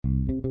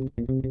Hey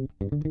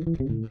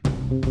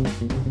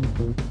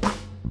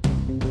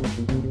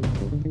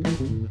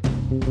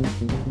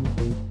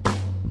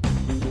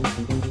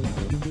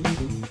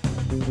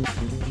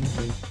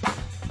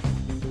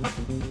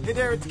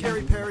there, it's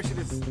Gary Parrish. It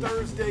is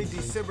Thursday,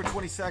 December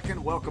 22nd.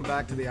 Welcome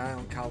back to the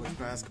Island College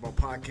Basketball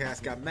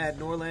Podcast. Got Matt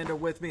Norlander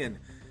with me, and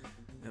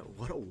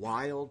what a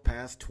wild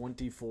past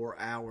 24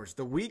 hours.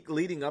 The week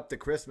leading up to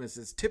Christmas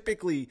is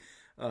typically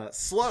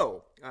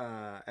slow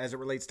as it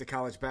relates to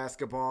college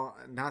basketball.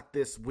 Not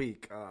this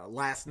week.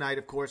 Last night,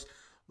 of course,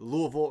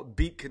 Louisville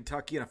beat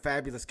Kentucky in a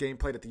fabulous game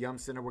played at the Yum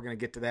Center. We're going to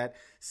get to that.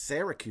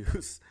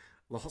 Syracuse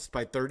lost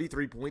by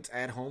 33 points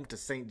at home to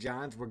St.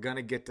 John's. We're going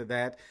to get to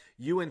that.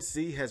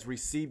 UNC has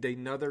received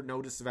another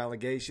notice of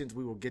allegations.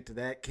 We will get to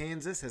that.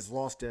 Kansas has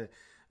lost a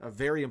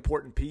very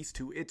important piece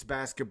to its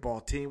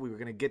basketball team. We were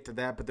going to get to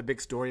that. But the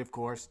big story, of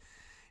course,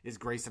 is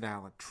Grayson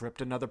Allen.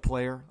 Tripped another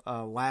player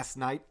last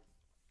night.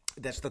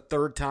 That's the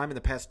third time in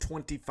the past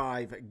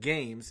 25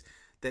 games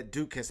that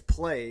Duke has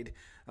played.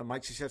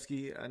 Mike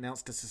Krzyzewski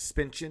announced a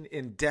suspension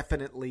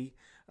indefinitely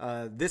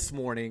this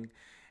morning.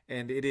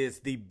 And it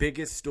is the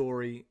biggest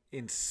story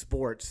in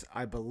sports,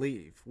 I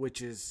believe,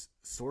 which is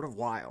sort of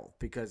wild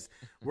because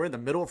we're in the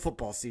middle of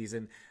football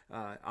season.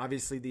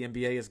 Obviously, the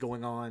NBA is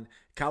going on.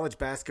 College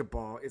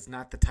basketball is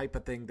not the type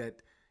of thing that,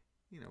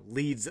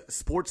 leads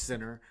Sports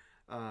Center,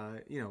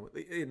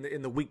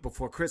 in the week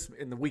before Christmas,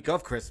 in the week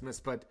of Christmas.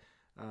 But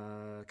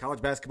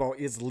college basketball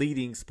is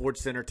leading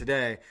Sports Center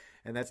today,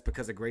 and that's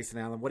because of Grayson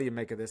Allen. What do you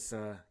make of this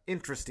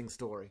interesting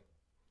story?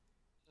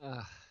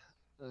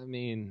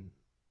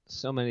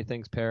 So many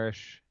things,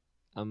 Parrish.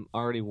 I'm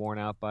already worn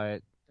out by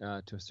it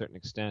to a certain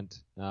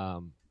extent,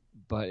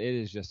 but it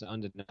is just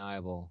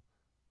undeniable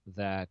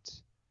that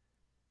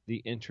the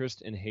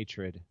interest and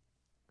hatred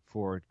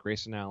for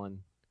Grayson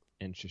Allen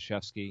and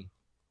Krzyzewski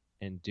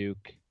and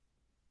Duke,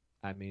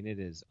 it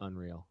is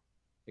unreal.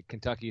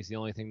 Kentucky is the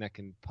only thing that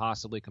can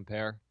possibly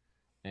compare,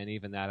 and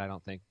even that I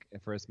don't think,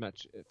 for as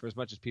much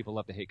as people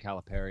love to hate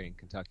Calipari and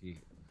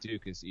Kentucky,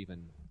 Duke is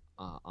even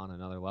on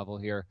another level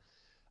here.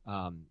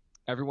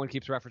 Everyone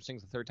keeps referencing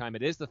the third time.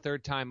 It is the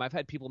third time. I've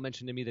had people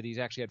mention to me that he's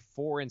actually had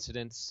 4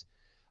 incidents.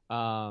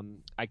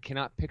 I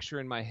cannot picture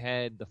in my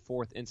head the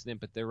 4th incident,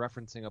 but they're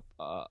referencing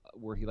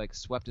where he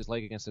swept his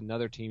leg against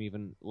another team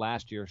even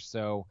last year.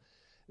 So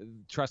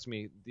trust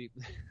me,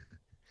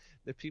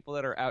 the people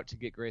that are out to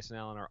get Grayson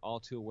Allen are all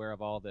too aware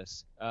of all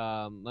this.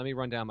 Let me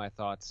run down my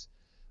thoughts.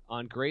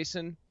 On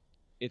Grayson,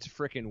 it's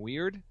freaking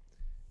weird.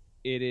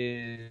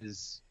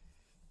 It's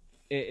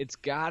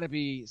got to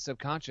be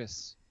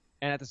subconscious.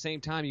 And at the same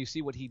time, you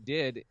see what he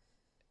did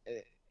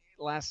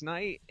last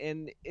night,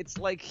 and it's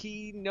like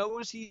he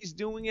knows he's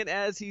doing it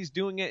as he's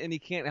doing it, and he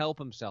can't help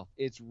himself.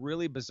 It's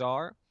really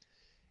bizarre.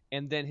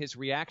 And then his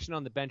reaction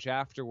on the bench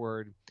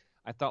afterward,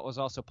 I thought was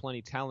also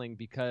plenty telling,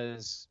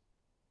 because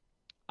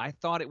I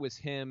thought it was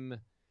him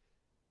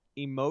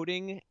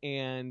emoting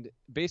and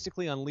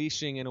basically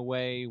unleashing in a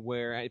way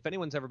where, if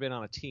anyone's ever been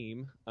on a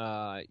team,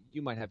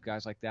 you might have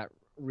guys like that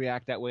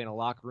react that way in a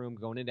locker room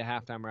going into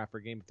halftime or after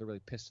a game if they're really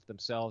pissed at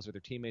themselves or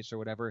their teammates or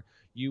whatever.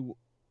 You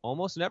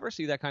almost never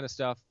see that kind of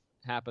stuff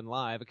happen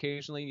live.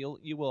 Occasionally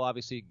you will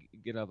obviously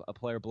get a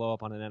player blow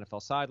up on an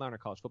NFL sideline or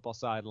college football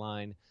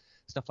sideline,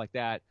 stuff like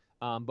that.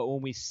 But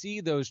when we see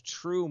those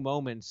true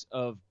moments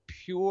of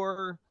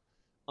pure,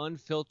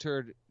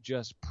 unfiltered,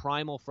 just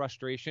primal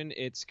frustration,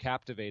 it's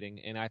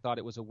captivating. And I thought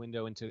it was a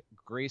window into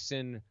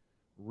Grayson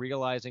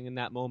realizing in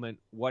that moment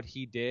what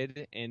he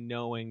did and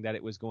knowing that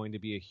it was going to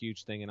be a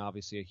huge thing and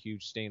obviously a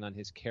huge stain on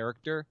his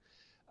character.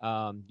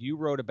 You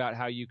wrote about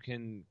how you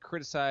can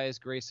criticize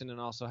Grayson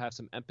and also have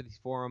some empathy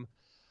for him.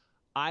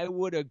 I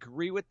would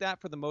agree with that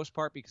for the most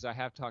part, because I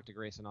have talked to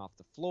Grayson off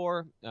the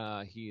floor.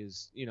 He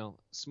is,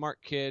 smart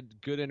kid,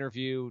 good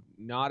interview,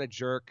 not a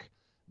jerk.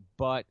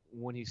 But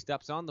when he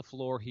steps on the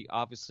floor, he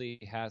obviously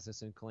has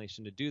this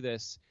inclination to do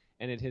this,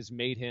 and it has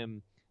made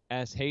him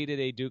as hated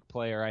a Duke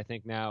player, I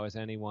think, now as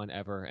anyone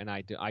ever. And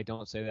I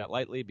don't say that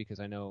lightly, because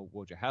I know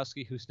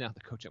Wojciechowski, who's now the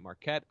coach at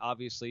Marquette,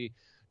 obviously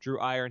drew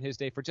ire in his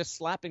day for just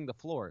slapping the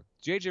floor.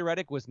 J.J.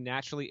 Redick was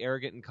naturally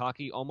arrogant and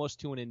cocky,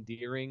 almost to an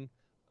endearing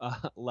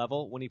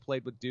level when he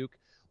played with Duke.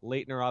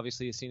 Leitner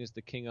obviously is seen as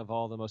the king of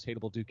all the most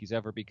hateable Dukies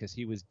ever, because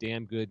he was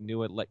damn good,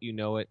 knew it, let you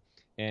know it,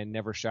 and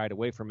never shied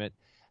away from it.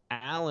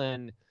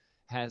 Allen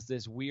has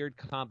this weird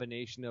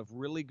combination of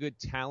really good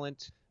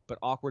talent but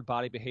awkward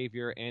body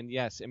behavior. And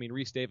yes,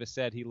 Reese Davis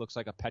said he looks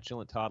like a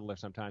petulant toddler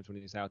sometimes when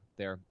he's out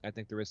there. I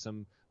think there is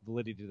some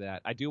validity to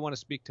that. I do want to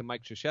speak to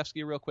Mike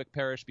Krzyzewski real quick,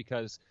 Parrish,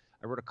 because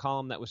I wrote a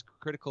column that was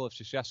critical of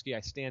Krzyzewski.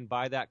 I stand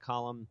by that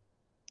column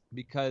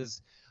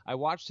because I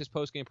watched his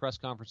post-game press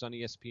conference on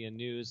ESPN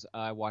News.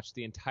 I watched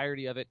the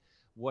entirety of it,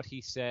 what he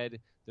said.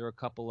 There were a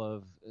couple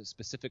of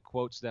specific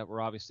quotes that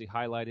were obviously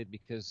highlighted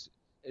because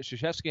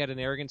Krzyzewski had an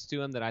arrogance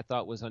to him that I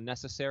thought was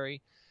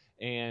unnecessary.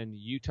 And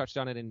you touched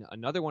on it in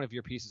another one of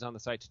your pieces on the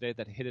site today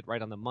that hit it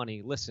right on the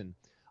money. Listen,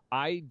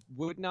 I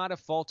would not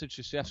have faulted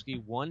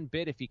Krzyzewski one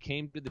bit if he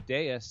came to the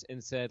dais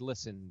and said,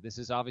 listen, this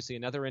is obviously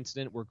another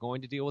incident. We're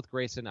going to deal with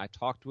Grayson. I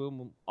talked to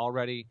him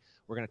already.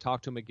 We're going to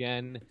talk to him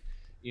again,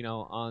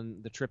 on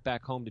the trip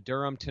back home to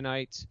Durham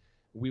tonight.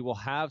 We will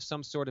have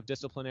some sort of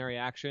disciplinary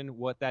action.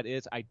 What that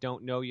is, I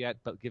don't know yet,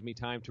 but give me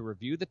time to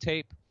review the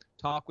tape,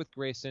 talk with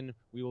Grayson.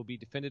 We will be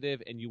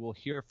definitive, and you will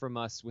hear from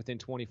us within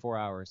 24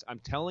 hours. I'm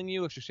telling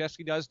you, if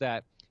Krzyzewski does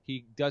that,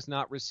 he does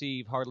not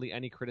receive hardly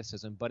any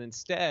criticism. But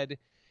instead,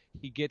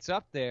 he gets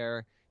up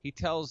there, he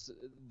tells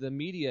the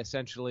media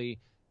essentially,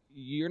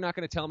 you're not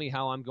going to tell me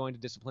how I'm going to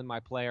discipline my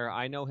player.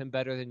 I know him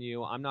better than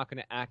you. I'm not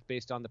going to act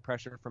based on the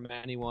pressure from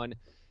anyone.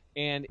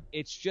 And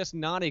it's just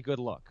not a good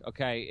look,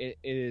 okay?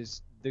 It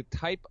is the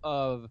type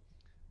of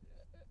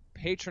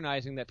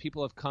patronizing that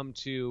people have come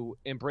to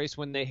embrace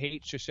when they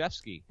hate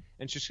Krzyzewski.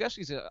 And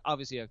Krzyzewski's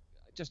obviously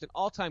just an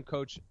all-time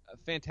coach,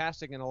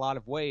 fantastic in a lot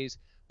of ways,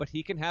 but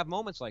he can have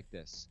moments like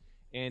this.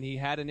 And he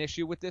had an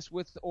issue with this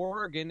with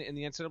Oregon in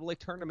the NCAA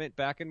tournament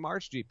back in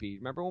March, GP.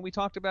 Remember when we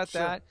talked about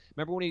that?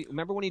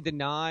 Remember when he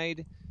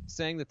denied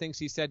saying the things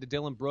he said to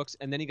Dylan Brooks,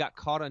 and then he got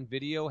caught on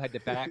video, had to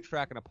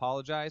backtrack and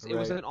apologize? Right. It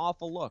was an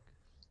awful look.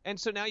 And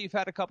so now you've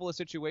had a couple of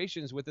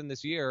situations within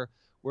this year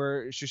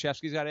where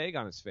Krzyzewski's got egg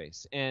on his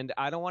face. And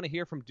I don't want to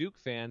hear from Duke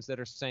fans that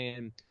are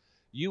saying,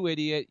 you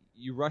idiot,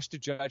 you rushed to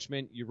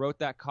judgment, you wrote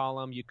that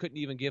column, you couldn't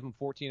even give him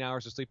 14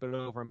 hours to sleep it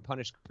over and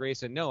punish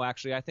Grayson. No,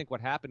 actually, I think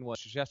what happened was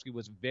Krzyzewski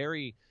was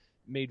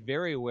made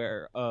very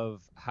aware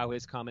of how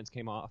his comments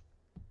came off,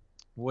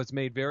 was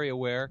made very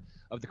aware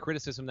of the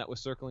criticism that was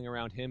circling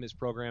around him, his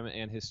program,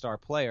 and his star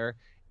player,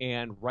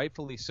 and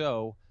rightfully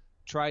so,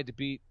 tried to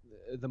beat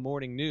the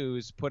morning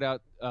news, put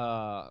out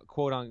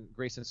quote on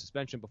Grayson's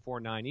suspension before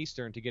 9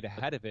 Eastern to get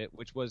ahead of it,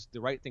 which was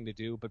the right thing to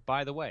do. But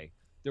by the way,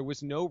 there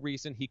was no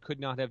reason he could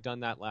not have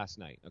done that last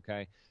night.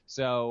 Okay,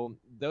 so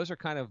those are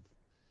kind of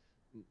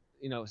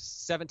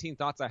 17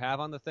 thoughts I have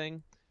on the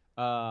thing.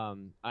 I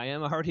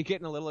am already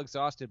getting a little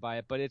exhausted by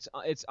it, but it's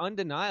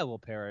undeniable,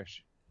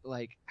 Parrish,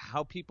 like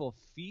how people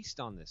feast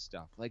on this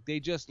stuff. Like they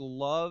just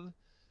love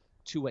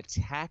to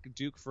attack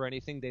Duke for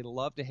anything. They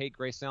love to hate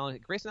Grayson Allen.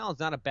 Grayson Allen's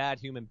not a bad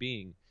human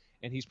being,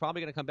 and he's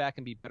probably going to come back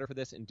and be better for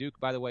this. And Duke,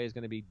 by the way, is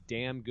going to be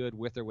damn good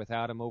with or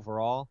without him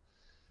overall.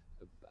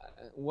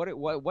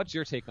 What's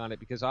your take on it?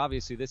 Because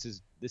obviously this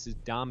has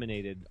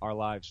dominated our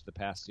lives for the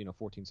past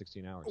 14,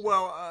 16 hours.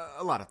 Well,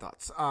 a lot of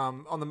thoughts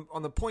on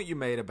the point you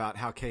made about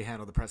how Kay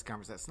handled the press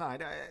conference last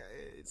night.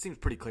 It seems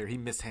pretty clear he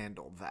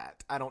mishandled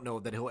that. I don't know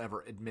that he'll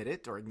ever admit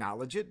it or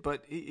acknowledge it,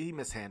 but he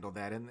mishandled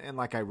that. And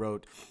like I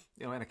wrote,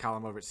 in a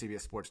column over at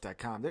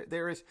CBSSports.com,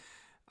 there is.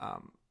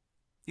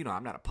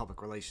 I'm not a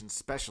public relations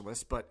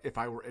specialist, but if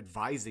I were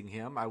advising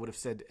him, I would have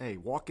said, hey,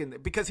 walk in.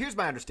 Because here's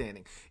my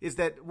understanding, is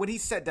that when he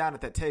sat down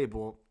at that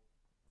table,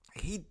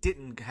 he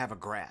didn't have a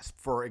grasp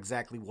for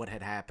exactly what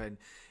had happened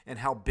and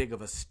how big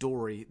of a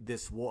story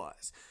this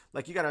was.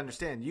 Like, you got to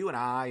understand, you and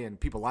I and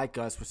people like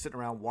us were sitting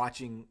around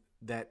watching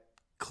that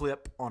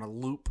clip on a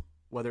loop,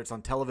 whether it's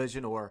on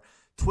television or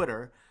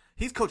Twitter.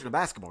 He's coaching a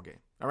basketball game,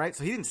 all right?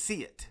 So he didn't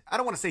see it. I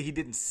don't want to say he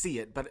didn't see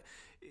it, but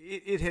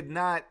it had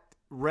not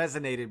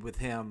resonated with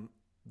him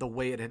the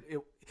way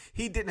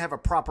he didn't have a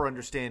proper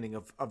understanding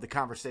of the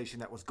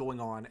conversation that was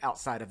going on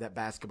outside of that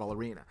basketball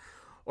arena,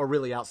 or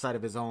really outside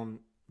of his own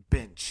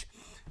bench.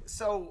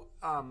 So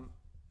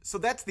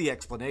that's the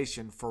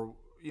explanation for,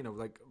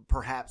 like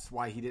perhaps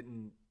why he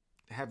didn't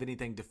have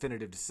anything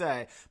definitive to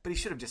say, but he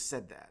should have just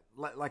said that.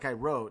 Like I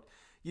wrote,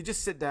 you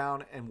just sit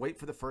down and wait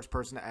for the first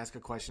person to ask a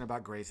question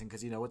about Grayson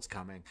because you know it's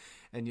coming.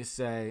 And you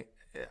say,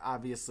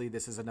 obviously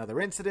this is another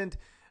incident.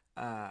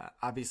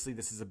 Obviously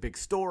this is a big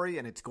story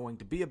and it's going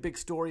to be a big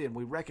story and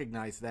we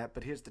recognize that,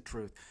 but here's the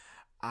truth.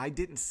 I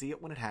didn't see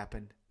it when it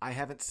happened. I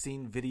haven't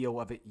seen video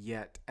of it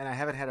yet, and I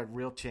haven't had a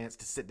real chance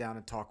to sit down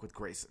and talk with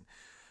Grayson.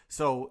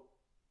 So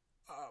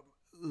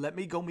let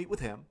me go meet with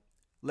him.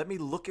 Let me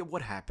look at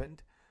what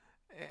happened,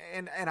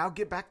 and I'll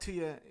get back to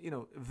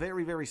you,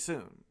 very, very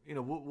soon.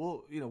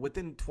 We'll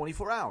within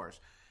 24 hours.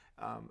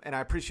 And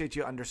I appreciate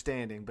you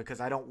understanding because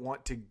I don't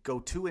want to go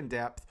too in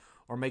depth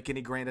or make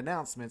any grand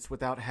announcements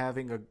without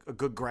having a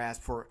good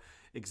grasp for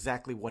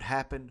exactly what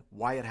happened,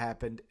 why it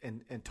happened,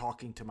 and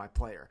talking to my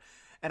player.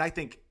 And I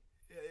think,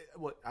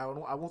 I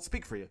won't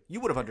speak for you. You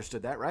would have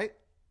understood that, right?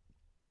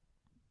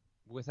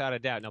 Without a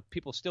doubt. Now,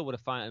 people still would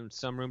have found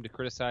some room to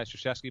criticize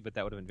Krzyzewski, but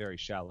that would have been very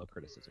shallow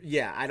criticism.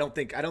 Yeah, I don't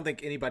think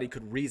anybody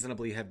could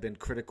reasonably have been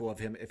critical of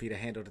him if he'd have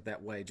handled it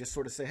that way. Just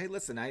sort of say, hey,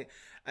 listen,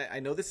 I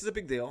know this is a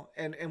big deal,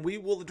 and we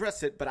will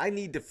address it, but I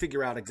need to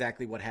figure out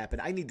exactly what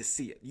happened. I need to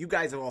see it. You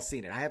guys have all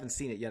seen it. I haven't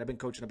seen it yet. I've been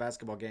coaching a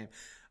basketball game,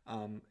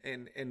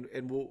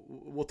 and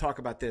we'll talk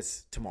about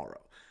this tomorrow.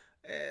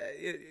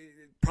 It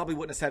probably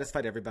wouldn't have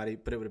satisfied everybody,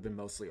 but it would have been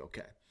mostly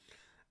okay.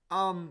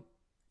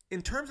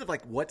 In terms of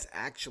like what's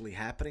actually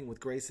happening with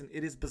Grayson,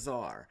 it is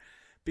bizarre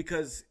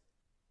because,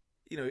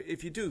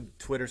 if you do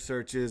Twitter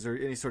searches or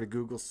any sort of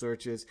Google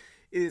searches,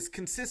 it is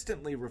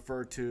consistently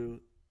referred to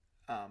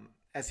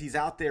as he's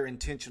out there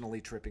intentionally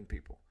tripping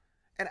people.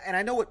 And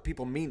I know what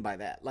people mean by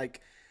that.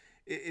 Like,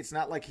 It's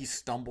not like he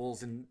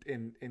stumbles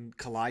and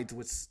collides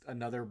with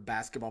another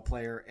basketball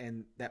player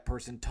and that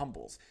person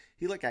tumbles.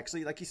 He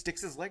actually he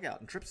sticks his leg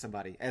out and trips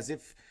somebody, as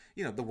if,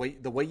 the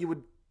way you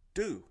would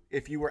do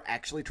if you were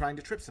actually trying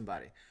to trip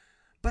somebody.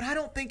 But I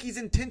don't think he's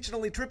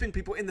intentionally tripping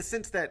people, in the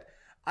sense that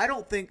I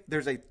don't think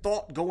there's a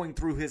thought going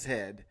through his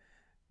head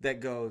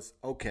that goes,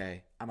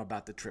 okay, I'm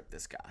about to trip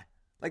this guy.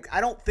 I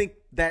don't think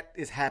that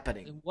is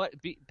happening.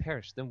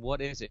 Parrish, then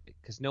what is it?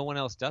 Because no one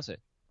else does it.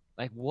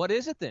 What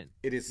is it then?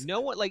 It is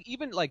no one.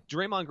 Even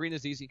Draymond Green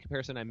is the easy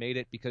comparison. I made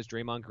it because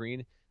Draymond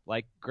Green,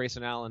 like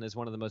Grayson Allen, is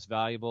one of the most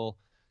valuable,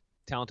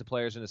 talented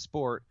players in the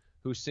sport,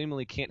 who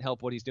seemingly can't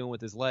help what he's doing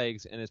with his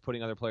legs and is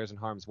putting other players in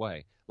harm's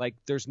way.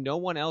 There's no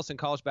one else in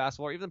college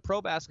basketball or even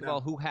pro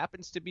basketball who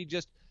happens to be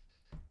just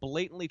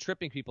blatantly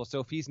tripping people.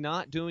 So if he's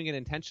not doing it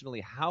intentionally,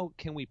 how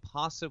can we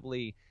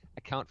possibly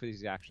account for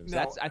these actions?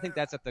 I think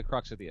that's at the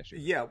crux of the issue.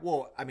 Yeah,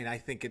 well, I mean, I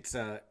think it's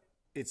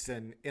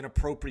an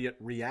inappropriate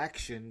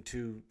reaction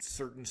to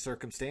certain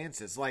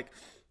circumstances.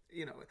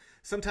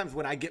 Sometimes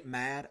when I get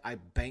mad, I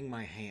bang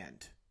my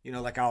hand.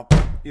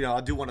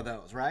 I'll do one of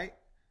those, right?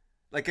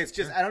 It's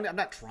just, I'm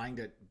not trying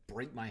to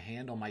break my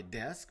hand on my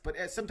desk, but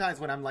sometimes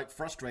when I'm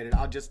frustrated,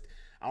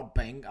 I'll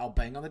bang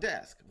on the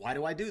desk. Why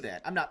do I do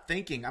that? I'm not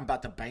thinking I'm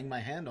about to bang my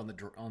hand on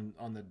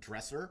the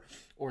dresser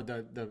or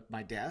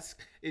my desk.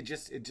 It's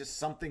just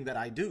something that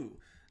I do.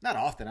 Not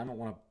often. I don't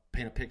want to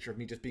paint a picture of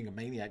me just being a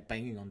maniac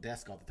banging on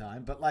desk all the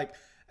time, but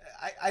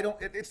I don't.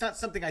 It's not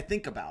something I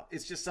think about.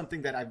 It's just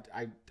something that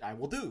I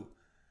will do.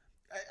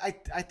 I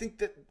think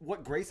that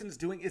what Grayson's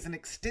doing is an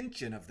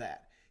extension of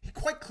that. He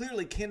quite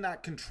clearly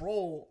cannot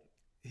control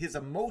his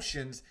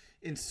emotions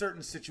in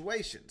certain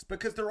situations,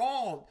 because they're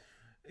all,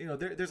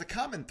 there's a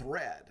common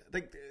thread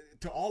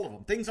to all of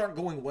them. Things aren't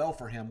going well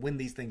for him when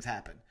these things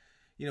happen.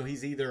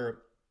 He's either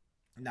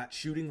not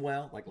shooting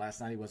well, like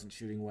last night he wasn't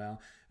shooting well.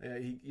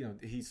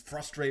 He's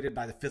frustrated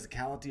by the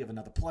physicality of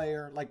another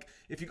player.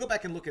 If you go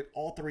back and look at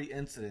all three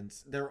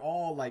incidents, they're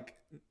all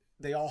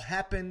they all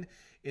happen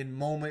in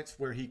moments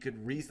where he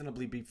could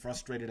reasonably be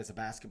frustrated as a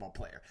basketball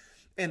player.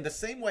 And the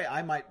same way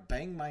I might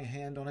bang my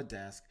hand on a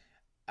desk,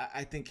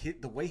 I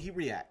think the way he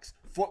reacts.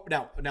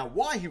 Now,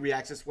 why he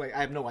reacts this way, I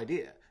have no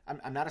idea.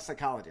 I'm not a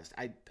psychologist.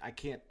 I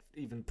can't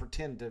even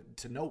pretend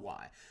to know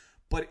why.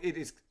 But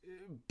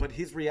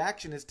his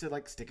reaction is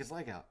to stick his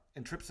leg out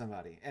and trip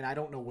somebody. And I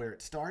don't know where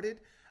it started.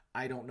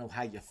 I don't know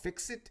how you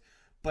fix it.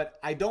 But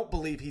I don't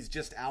believe he's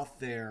just out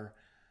there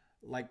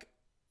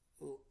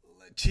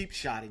cheap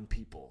shotting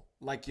people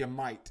like you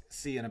might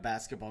see in a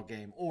basketball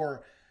game.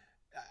 Or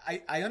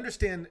I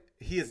understand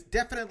he is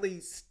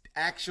definitely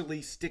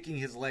actually sticking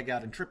his leg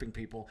out and tripping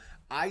people.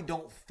 I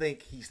don't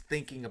think he's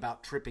thinking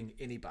about tripping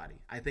anybody.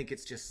 I think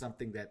it's just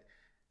something that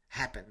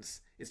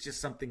happens. It's just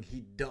something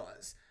he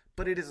does.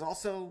 But it is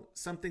also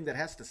something that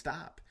has to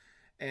stop.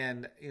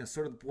 And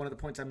sort of one of the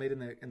points I made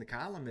in the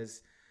column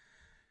is,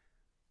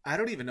 I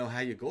don't even know how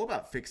you go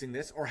about fixing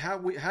this, or how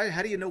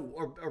do you know,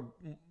 or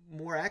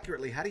more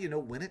accurately, how do you know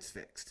when it's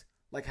fixed?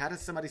 How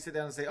does somebody sit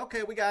down and say,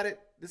 okay, we got it,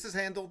 this is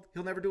handled,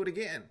 he'll never do it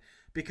again?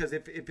 Because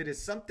if it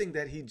is something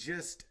that he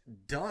just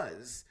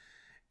does,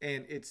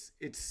 and it's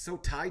so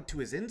tied to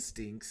his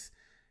instincts,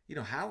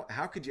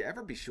 how could you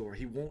ever be sure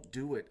he won't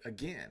do it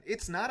again?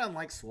 It's not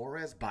unlike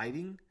Suarez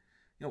biting.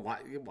 Why?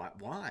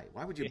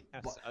 Why would you?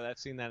 Yes, I've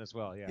seen that as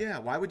well. Yeah. Yeah.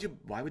 Why would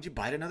you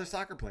bite another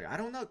soccer player? I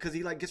don't know, because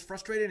he gets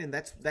frustrated, and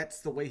that's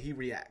the way he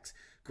reacts.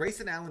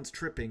 Grayson Allen's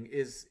tripping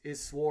is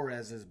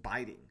Suarez's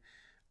biting,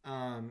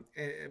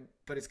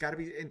 but it's got to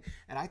be.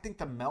 And I think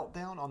the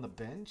meltdown on the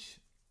bench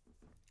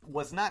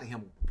was not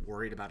him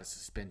worried about a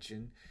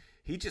suspension.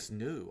 He just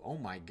knew, oh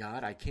my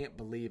God, I can't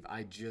believe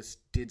I just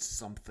did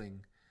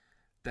something,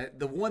 that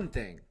the one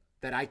thing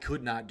that I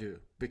could not do,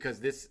 because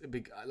this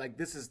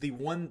is the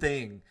one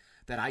thing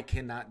that I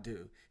cannot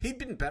do. He'd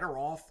been better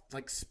off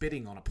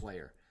spitting on a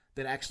player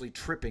than actually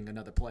tripping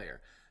another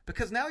player,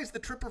 because now he's the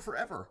tripper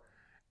forever.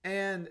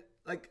 And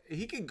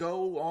he could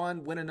go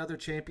on, win another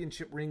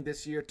championship ring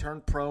this year,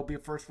 turn pro, be a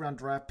first round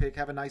draft pick,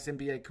 have a nice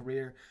NBA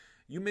career.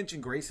 You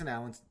mentioned Grayson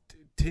Allen.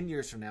 10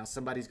 years from now,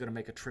 somebody's going to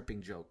make a tripping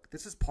joke.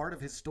 This is part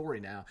of his story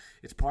now.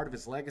 It's part of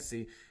his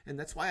legacy. And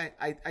that's why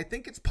I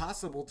think it's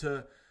possible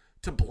to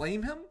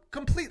blame him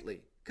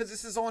completely, because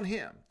this is on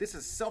him. This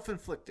is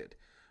self-inflicted.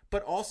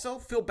 But also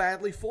feel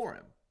badly for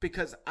him,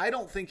 because I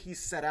don't think he's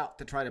set out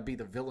to try to be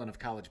the villain of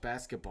college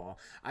basketball.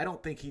 I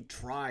don't think he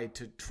tried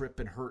to trip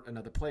and hurt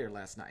another player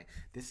last night.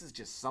 This is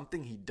just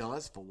something he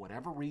does for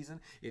whatever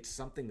reason. It's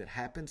something that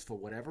happens for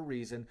whatever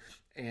reason.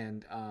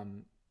 And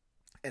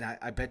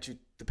I bet you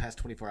the past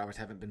 24 hours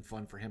haven't been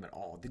fun for him at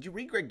all. Did you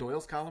read Greg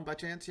Doyle's column by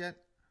chance yet?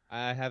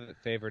 I haven't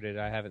favored it.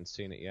 I haven't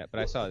seen it yet,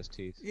 but I saw his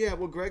teeth. Yeah,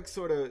 well, Greg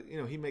sort of,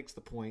 he makes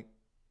the point,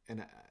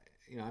 and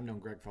I've known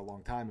Greg for a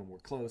long time, and we're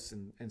close,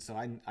 and so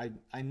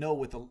I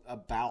know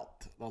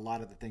about a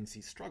lot of the things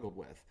he struggled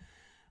with,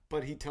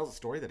 but he tells a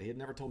story that he had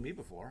never told me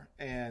before,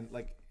 and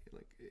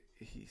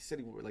he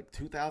said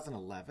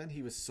 2011,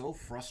 he was so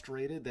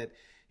frustrated that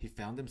he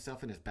found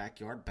himself in his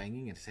backyard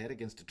banging his head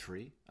against a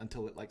tree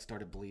until it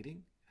started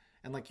bleeding.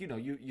 And like,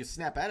 you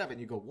snap out of it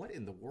and you go, what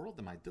in the world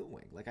am I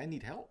doing? Like, I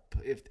need help.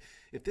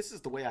 If this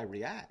is the way I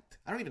react,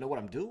 I don't even know what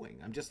I'm doing.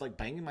 I'm just like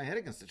banging my head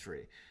against a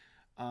tree.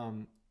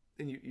 And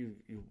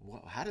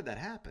well, how did that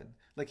happen?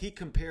 Like, he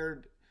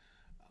compared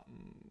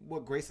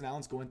what Grayson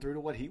Allen's going through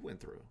to what he went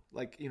through.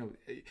 Like,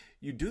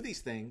 you do these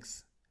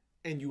things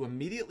and you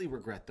immediately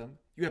regret them.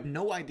 You have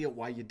no idea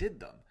why you did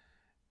them.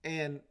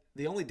 And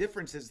the only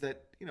difference is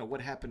that,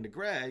 what happened to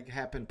Greg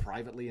happened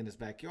privately in his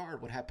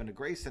backyard. What happened to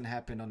Grayson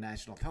happened on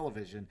national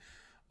television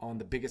on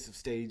the biggest of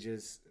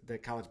stages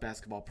that college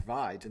basketball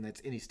provides, and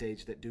that's any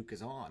stage that Duke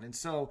is on. And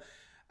so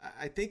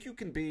I think you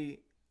can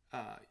be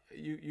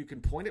you can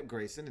point at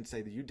Grayson and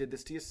say that you did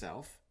this to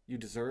yourself. You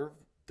deserve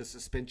the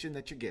suspension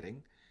that you're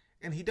getting,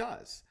 and he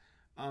does.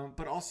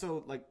 But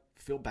also, like,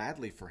 feel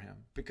badly for him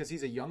because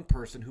he's a young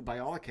person who, by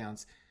all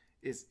accounts,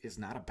 is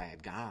not a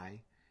bad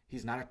guy.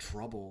 He's not a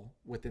trouble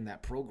within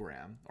that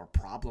program or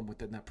problem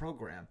within that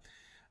program.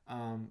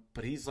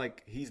 But he's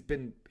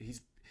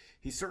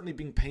certainly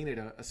being painted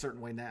a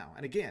certain way now.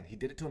 And again, he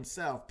did it to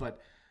himself, but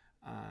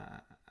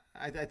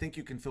I think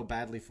you can feel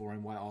badly for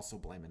him while also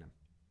blaming him.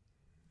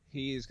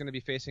 He's going to be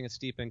facing a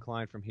steep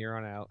incline from here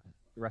on out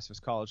the rest of his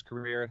college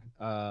career.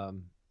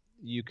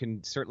 You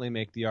can certainly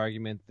make the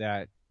argument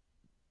that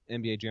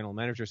NBA general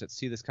managers that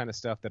see this kind of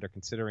stuff that are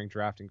considering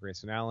drafting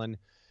Grayson Allen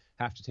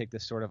have to take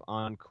this sort of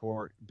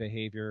on-court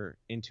behavior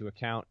into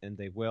account, and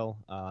they will.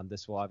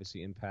 This will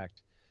obviously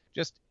impact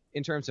just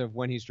in terms of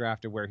when he's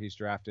drafted, where he's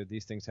drafted.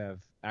 These things have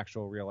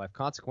actual real-life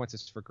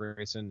consequences for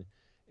Grayson,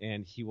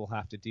 and he will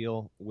have to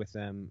deal with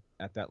them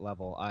at that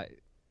level.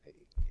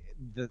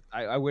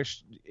 I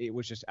wish it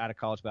was just out of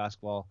college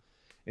basketball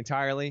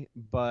entirely,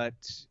 but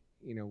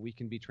we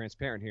can be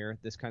transparent here.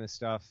 This kind of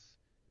stuff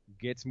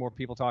gets more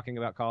people talking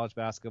about college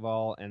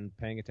basketball and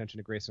paying attention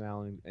to Grayson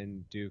Allen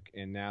and Duke,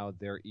 and now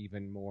they're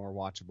even more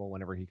watchable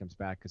whenever he comes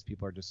back because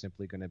people are just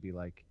simply going to be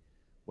like,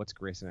 what's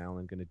Grayson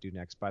Allen going to do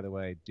next? By the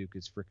way, Duke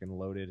is freaking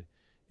loaded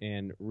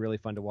and really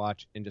fun to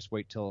watch, and just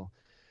wait till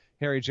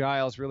Harry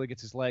Giles really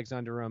gets his legs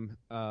under him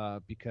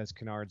because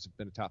Kennard's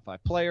been a top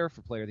 5 player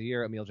for player of the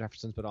year. Emile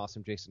Jefferson's been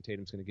awesome. Jason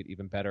Tatum's going to get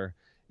even better,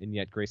 and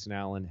yet Grayson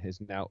Allen is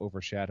now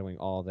overshadowing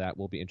all of that.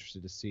 We'll be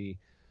interested to see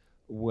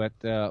what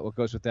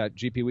goes with that.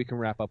 GP, we can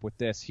wrap up with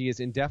this. He is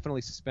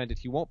indefinitely suspended.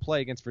 He won't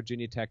play against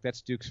Virginia Tech.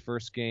 That's Duke's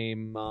first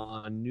game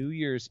on New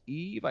Year's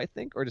Eve, I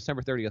think, or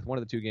December 30th, one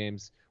of the two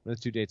games, one of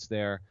the two dates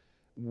there.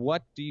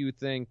 What do you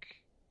think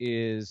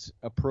is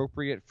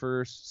appropriate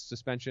for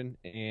suspension,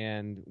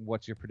 and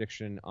what's your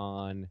prediction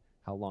on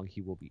how long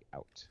he will be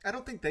out? I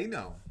don't think they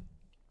know.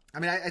 I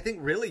mean, I think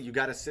really you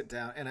got to sit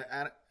down, and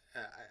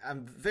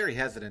I'm very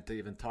hesitant to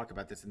even talk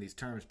about this in these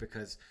terms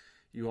because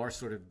you are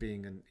sort of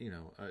being,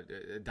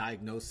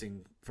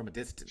 diagnosing from a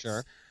distance.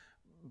 Sure.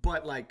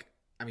 But like,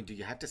 I mean, do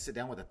you have to sit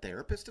down with a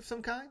therapist of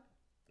some kind?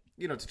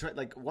 To try,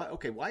 like, what?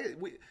 Okay, why?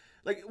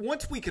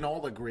 Once we can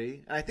all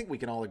agree, and I think we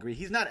can all agree,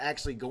 he's not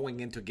actually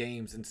going into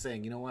games and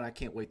saying, you know what, I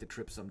can't wait to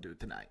trip some dude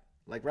tonight.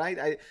 Like,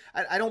 right?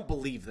 I don't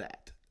believe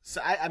that. So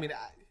I mean,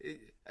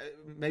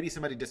 maybe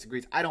somebody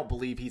disagrees. I don't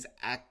believe he's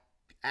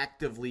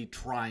actively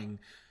trying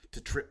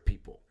to trip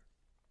people.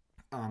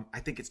 I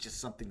think it's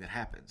just something that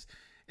happens.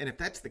 And if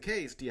that's the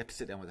case, do you have to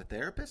sit down with a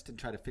therapist and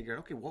try to figure out,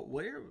 okay,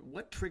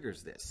 what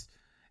triggers this?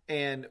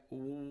 And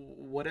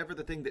whatever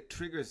the thing that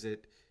triggers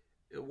it,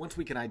 once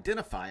we can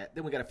identify it,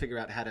 then we got to figure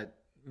out how to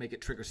make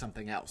it trigger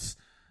something else,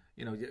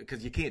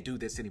 because you can't do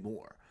this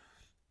anymore.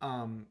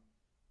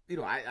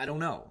 I don't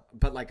know,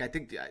 but like, I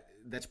think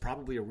that's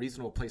probably a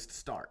reasonable place to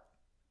start.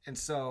 And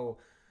so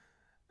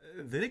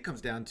then it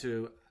comes down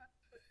to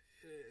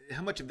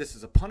how much of this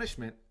is a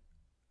punishment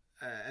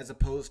as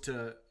opposed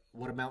to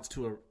what amounts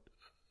to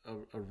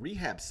a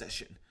rehab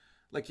session.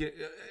 Like,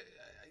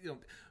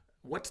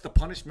 what's the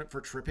punishment for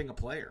tripping a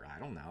player? I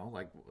don't know.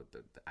 Like,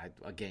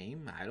 a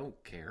game? I don't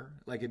care.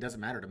 Like, it doesn't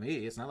matter to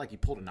me. It's not like he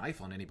pulled a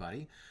knife on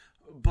anybody.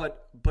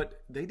 But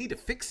they need to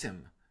fix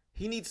him.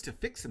 He needs to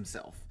fix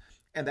himself.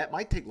 And that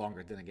might take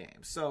longer than a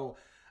game. So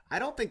I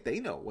don't think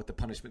they know what the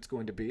punishment's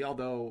going to be,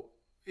 although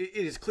it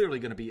is clearly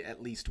going to be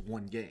at least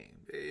one game.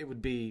 It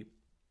would be,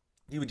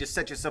 you would just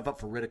set yourself up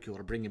for ridicule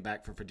to bring him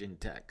back for Virginia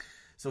Tech.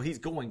 So he's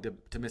going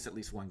to miss at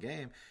least one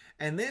game.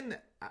 And then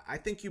I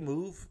think you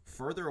move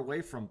further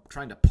away from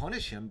trying to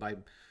punish him by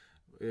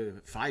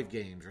 5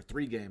 games or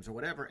 3 games or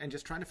whatever, and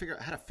just trying to figure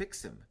out how to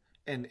fix him.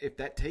 And if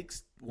that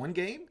takes one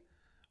game,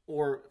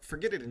 or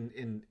forget it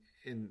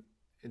in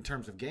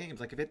terms of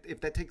games, like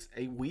if that takes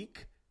a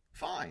week,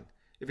 fine.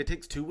 If it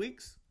takes 2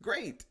 weeks,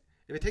 great.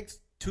 If it takes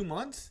 2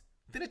 months,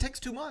 then it takes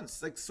 2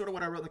 months. Like, sort of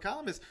what I wrote in the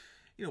column is,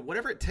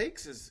 whatever it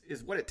takes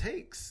is what it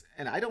takes.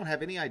 And I don't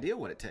have any idea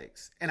what it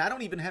takes. And I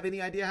don't even have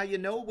any idea how you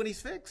know when he's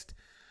fixed.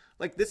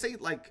 Like, this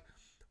ain't like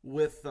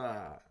with,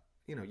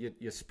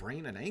 you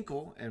sprain an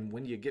ankle and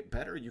when you get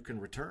better, you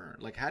can return.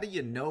 Like, how do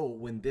you know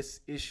when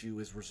this issue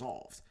is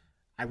resolved?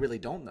 I really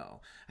don't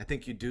know. I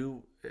think you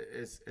do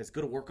as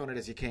good a work on it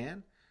as you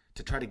can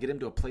to try to get him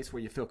to a place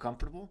where you feel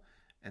comfortable.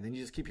 And then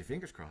you just keep your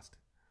fingers crossed.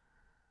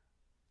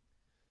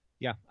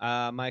 Yeah.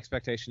 My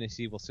expectation is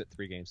he will sit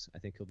 3 games. I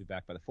think he'll be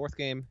back by the 4th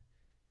game.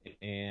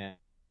 and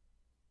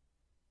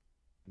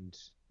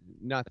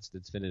not that's the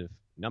definitive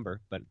number,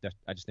 but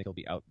I just think he'll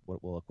be out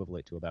what will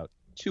equivalent to about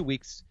 2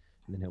 weeks,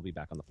 and then he'll be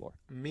back on the floor.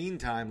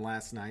 Meantime,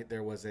 last night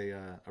there was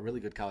a really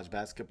good college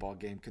basketball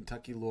game.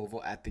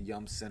 Kentucky-Louisville at the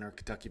Yum Center.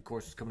 Kentucky, of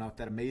course, was coming off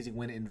that amazing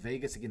win in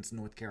Vegas against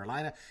North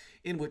Carolina,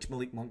 in which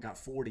Malik Monk got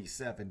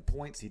 47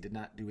 points. He did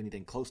not do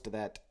anything close to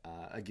that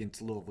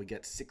against Louisville. He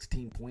got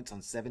 16 points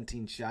on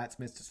 17 shots,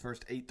 missed his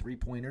first 8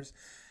 3-pointers,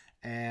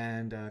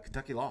 and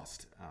Kentucky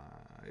lost.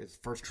 Its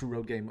first true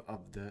road game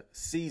of the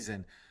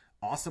season.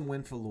 Awesome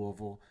win for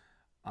Louisville.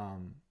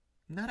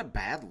 Not a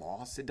bad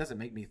loss. It doesn't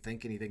make me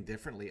think anything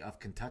differently of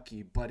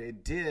Kentucky, but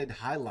it did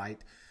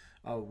highlight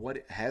what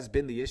has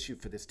been the issue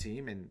for this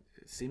team and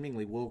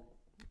seemingly will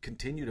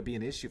continue to be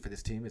an issue for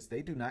this team is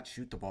they do not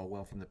shoot the ball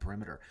well from the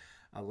perimeter.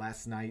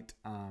 Last night,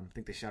 I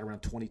think they shot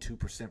around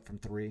 22% from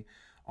three.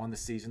 On the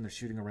season, they're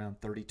shooting around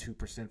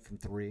 32% from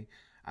three.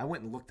 I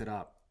went and looked it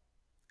up.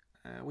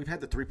 We've had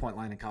the three-point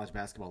line in college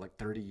basketball like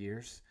 30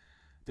 years.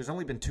 There's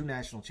only been 2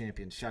 national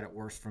champions shot at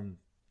worse from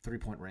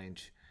three-point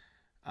range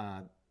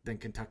than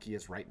Kentucky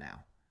is right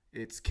now.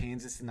 It's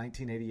Kansas in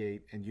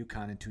 1988 and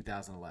UConn in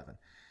 2011.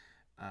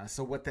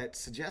 So what that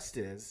suggests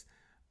is,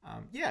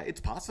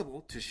 it's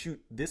possible to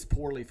shoot this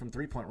poorly from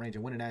three-point range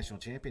and win a national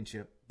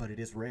championship, but it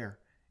is rare.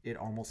 It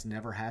almost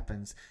never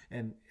happens.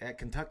 And at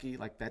Kentucky,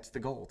 that's the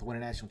goal, to win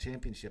a national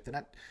championship. They're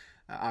not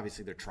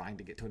obviously they're trying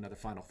to get to another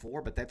Final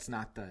Four, but that's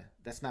not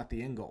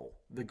the end goal.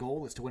 The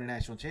goal is to win a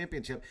national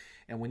championship.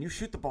 And when you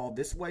shoot the ball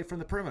this way from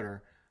the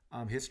perimeter,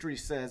 history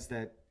says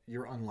that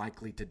you're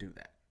unlikely to do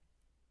that.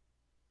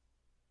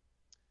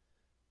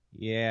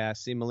 Yeah,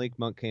 see, Malik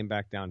Monk came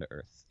back down to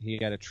earth. He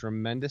had a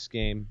tremendous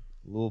game.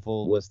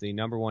 Louisville is the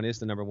number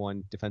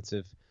one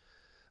defensive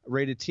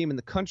rated team in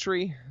the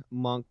country.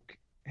 Monk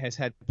has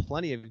had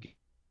plenty of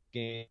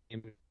games.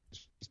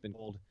 He's been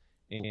told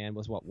and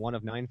was 1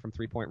 of 9 from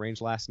 3-point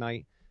range last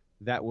night.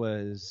 That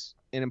was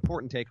an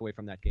important takeaway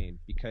from that game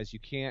because you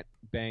can't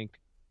bank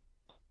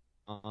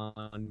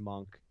on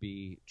Monk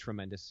be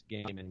tremendous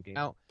game in game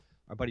out.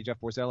 Our buddy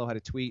Jeff Borzello had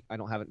a tweet. I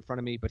don't have it in front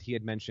of me, but he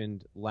had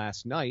mentioned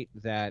last night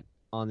that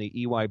on the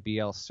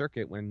EYBL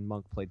circuit when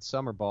Monk played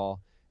summer ball,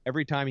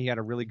 every time he had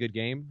a really good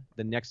game,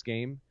 the next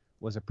game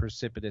was a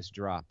precipitous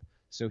drop.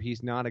 So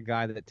he's not a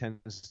guy that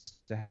tends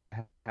to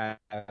have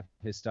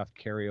his stuff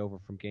carry over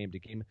from game to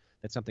game.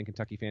 That's something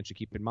Kentucky fans should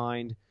keep in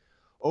mind.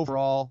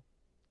 Overall,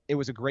 it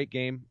was a great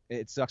game.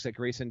 It sucks that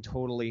Grayson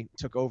totally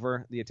took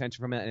over the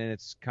attention from it, and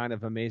it's kind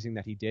of amazing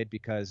that he did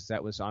because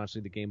that was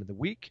honestly the game of the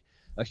week.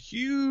 A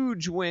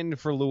huge win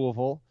for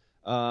Louisville.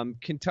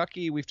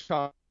 Kentucky, we've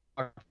talked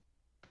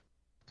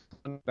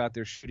about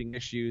their shooting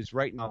issues.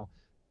 Right now,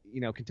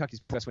 Kentucky's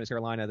best win is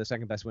Carolina. The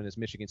second best win is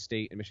Michigan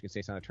State, and Michigan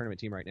State's on a tournament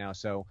team right now.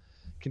 So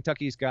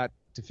Kentucky's got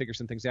to figure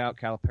some things out.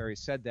 Calipari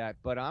said that.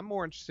 But I'm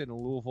more interested in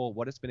Louisville,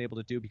 what it's been able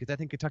to do, because I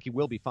think Kentucky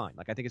will be fine.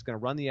 I think it's going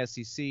to run the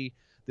SEC.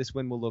 This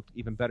win will look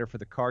even better for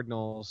the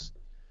Cardinals.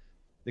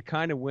 The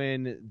kind of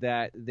win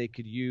that they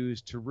could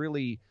use to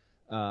really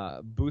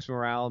boost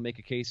morale, make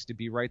a case to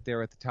be right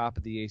there at the top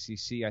of the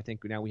ACC. I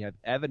think now we have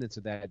evidence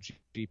of that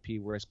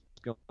GP, where it's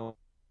going.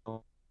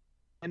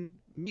 And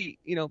maybe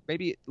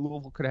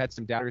Louisville could have had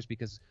some doubters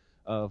because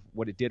of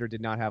what it did or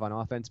did not have on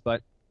offense,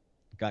 but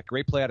got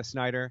great play out of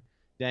Snyder.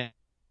 Then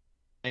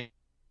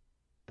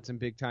some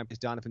big time.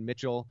 Donovan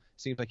Mitchell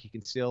seems like he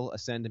can still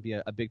ascend and be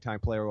a big time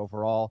player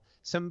overall.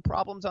 Some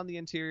problems on the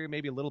interior,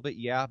 maybe a little bit,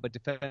 but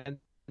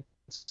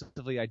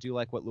defensively, I do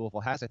like what Louisville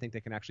has. I think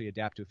they can actually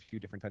adapt to a few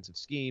different defensive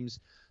schemes.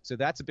 So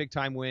that's a big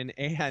time win.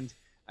 And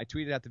I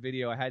tweeted out the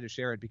video. I had to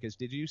share it because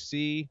did you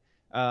see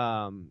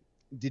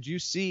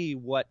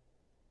what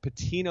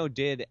Patino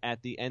did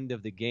at the end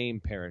of the game,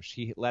 Parrish?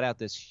 He let out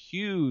this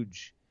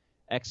huge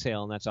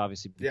exhale, and that's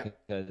obviously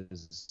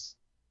because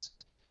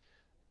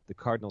the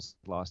Cardinals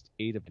lost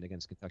 8 of them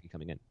against Kentucky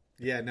coming in.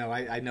 Yeah, no,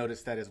 I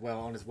noticed that as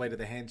well on his way to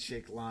the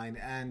handshake line.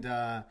 And,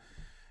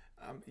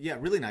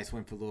 really nice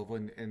win for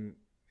Louisville. And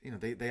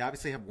they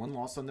obviously have one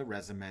loss on their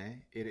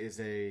resume. It is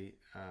a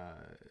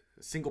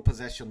single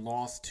possession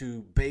loss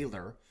to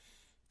Baylor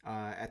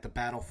at the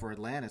Battle for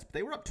Atlantis. But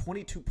they were up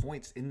 22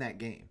 points in that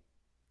game.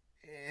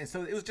 And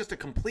so it was just a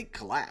complete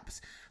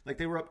collapse.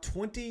 They were up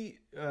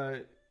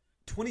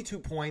 22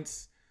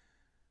 points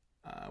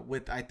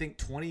with, I think,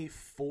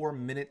 24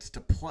 minutes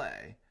to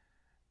play,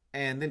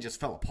 and then just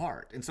fell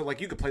apart. And so,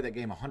 you could play that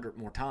game 100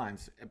 more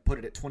times and put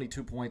it at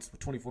 22 points with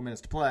 24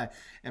 minutes to play,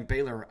 and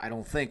Baylor, I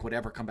don't think, would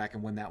ever come back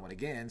and win that one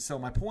again. So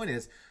my point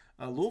is,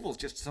 Louisville's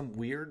just some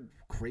weird,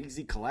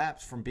 crazy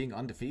collapse from being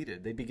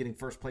undefeated. They'd be getting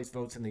first-place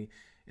votes in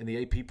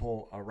the AP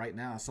poll right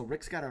now. So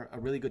Rick's got a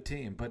really good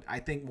team. But I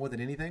think more than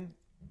anything,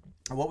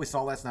 what we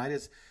saw last night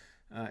is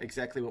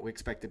exactly what we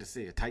expected to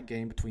see, a tight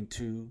game between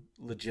 2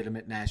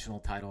 legitimate national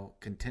title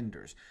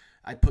contenders.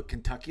 I'd put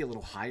Kentucky a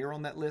little higher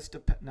on that list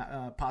of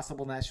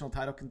possible national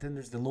title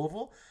contenders than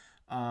Louisville.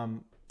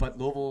 But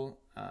Louisville,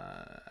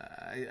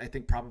 I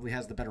think, probably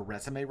has the better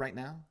resume right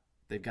now.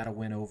 They've got to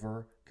win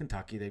over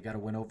Kentucky. They've got to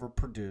win over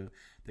Purdue.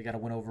 They've got to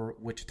win over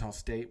Wichita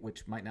State,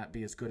 which might not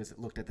be as good as it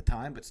looked at the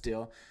time, but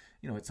still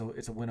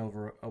it's a win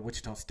over a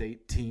Wichita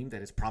State team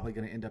that is probably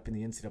going to end up in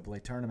the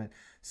NCAA tournament.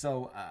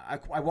 So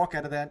I walk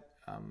out of that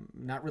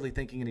not really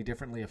thinking any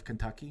differently of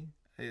Kentucky.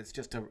 It's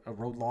just a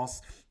road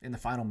loss in the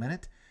final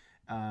minute.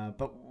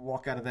 But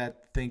walk out of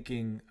that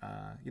thinking,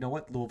 you know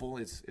what, Louisville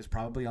is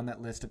probably on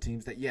that list of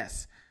teams that,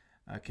 yes,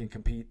 can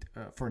compete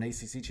for an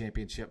ACC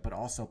championship, but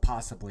also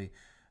possibly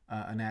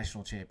a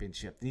national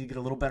championship. They need to get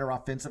a little better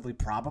offensively,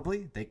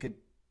 probably. They could,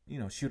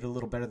 shoot a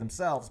little better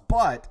themselves,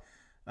 but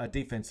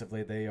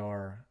defensively they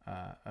are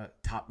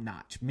top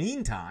notch.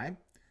 Meantime,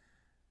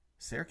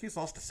 Syracuse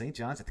lost to St.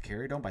 John's at the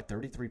Carrier Dome by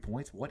 33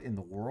 points. What in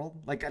the world?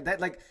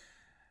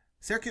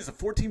 Syracuse is a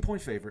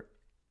 14-point favorite.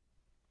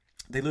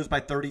 They lose by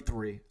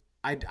 33.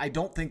 I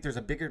don't think there's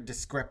a bigger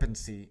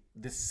discrepancy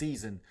this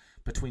season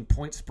between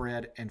point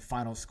spread and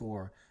final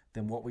score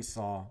than what we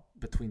saw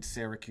between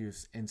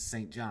Syracuse and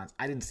St. John's.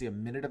 I didn't see a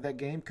minute of that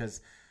game because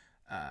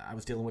I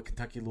was dealing with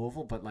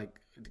Kentucky-Louisville, but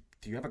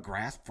do you have a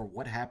grasp for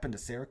what happened to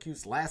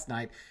Syracuse last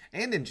night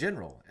and in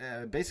general?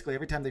 Basically,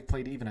 every time they've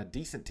played even a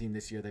decent team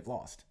this year, they've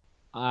lost.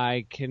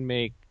 I can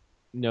make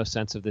no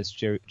sense of this,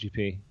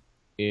 GP.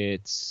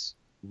 It's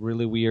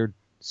really weird.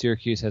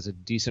 Syracuse has a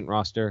decent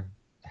roster,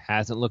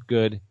 hasn't looked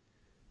good.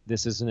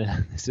 This is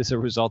a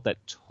result that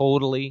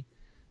totally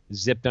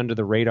zipped under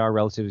the radar,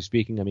 relatively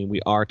speaking. I mean,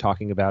 we are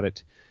talking about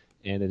it,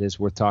 and it is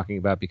worth talking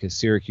about because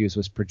Syracuse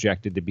was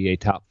projected to be a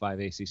top 5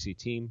 ACC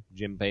team.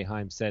 Jim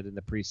Boeheim said in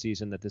the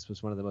preseason that this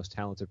was one of the most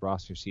talented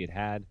rosters he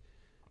had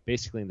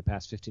basically in the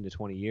past 15 to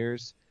 20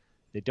 years.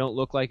 They don't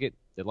look like it.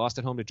 They lost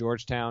at home to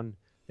Georgetown.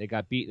 They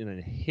got beaten in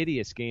a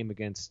hideous game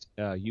against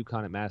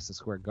UConn at Madison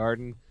Square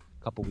Garden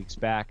a couple weeks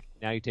back.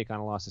 Now you take on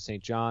a loss to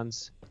St.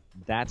 John's.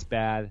 That's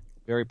bad,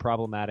 very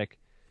problematic.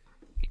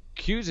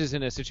 Hughes is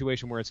in a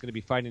situation where it's going to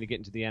be fighting to get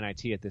into the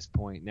NIT at this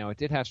point. Now, it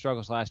did have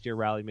struggles last year.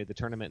 Raleigh made the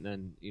tournament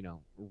and then,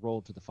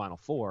 rolled to the Final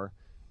Four.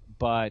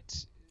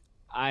 But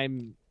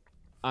I'm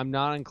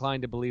not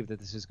inclined to believe that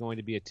this is going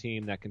to be a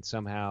team that can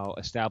somehow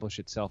establish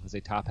itself as a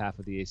top half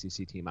of the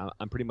ACC team.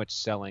 I'm pretty much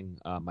selling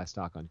my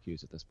stock on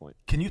Hughes at this point.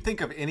 Can you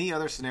think of any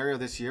other scenario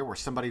this year where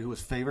somebody who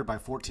was favored by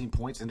 14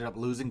 points ended up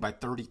losing by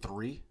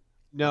 33?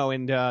 No,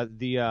 and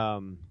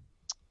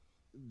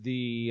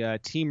the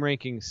Team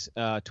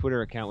Rankings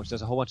Twitter account, which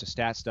does a whole bunch of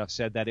stat stuff,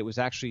 said that it was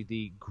actually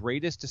the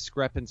greatest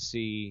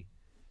discrepancy.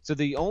 So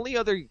the only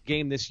other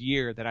game this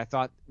year that I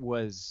thought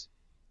was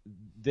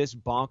this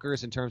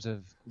bonkers in terms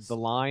of the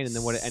line and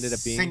then what it ended up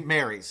being. St.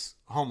 Mary's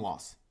home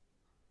loss.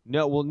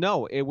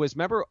 No, it was,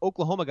 remember,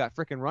 Oklahoma got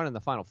freaking run in the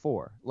Final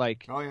Four. I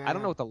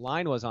don't know what the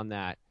line was on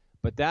that,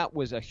 but that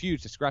was a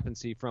huge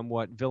discrepancy from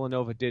what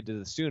Villanova did to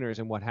the Sooners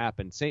and what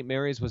happened. St.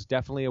 Mary's was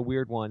definitely a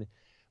weird one.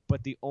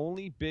 But the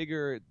only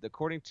bigger,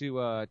 according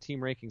to Team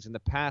Rankings, in the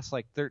past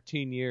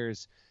 13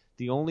 years,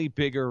 the only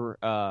bigger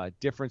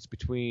difference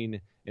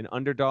between an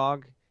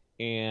underdog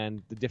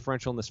and the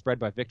differential in the spread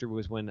by victory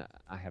was when,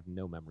 I have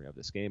no memory of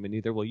this game, and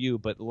neither will you,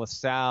 but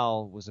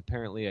LaSalle was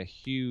apparently a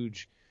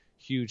huge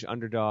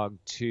underdog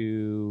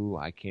to,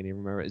 I can't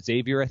even remember,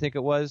 Xavier, I think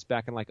it was,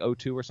 back in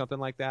 2002 or something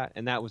like that,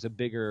 and that was a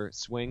bigger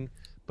swing.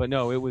 But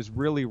no, it was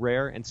really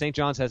rare, and St.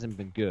 John's hasn't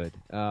been good.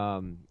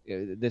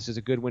 This is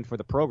a good win for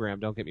the program,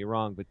 don't get me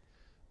wrong, but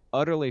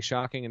utterly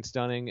shocking and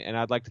stunning, and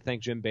I'd like to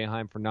thank Jim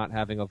Boeheim for not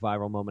having a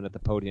viral moment at the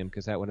podium,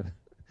 because that would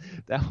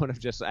have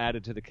just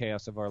added to the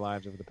chaos of our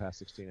lives over the past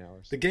 16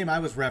 hours. The game I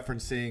was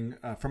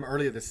referencing from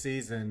earlier this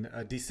season,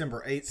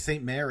 December 8th,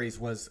 St. Mary's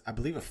was, I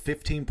believe, a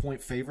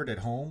 15-point favorite at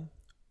home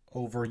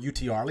over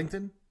UT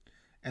Arlington,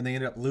 and they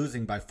ended up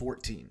losing by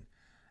 14.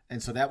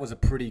 And so that was a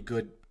pretty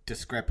good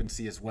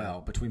discrepancy as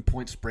well between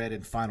point spread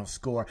and final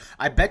score.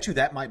 I bet you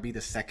that might be the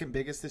second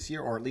biggest this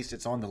year, or at least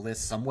it's on the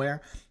list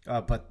somewhere.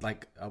 But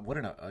what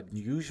an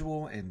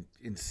unusual and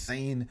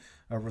insane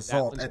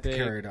result at the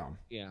Carrier Dome.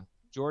 Yeah.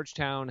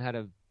 Georgetown had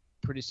a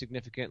pretty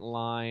significant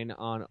line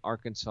on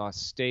Arkansas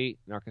State,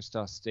 and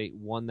Arkansas State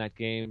won that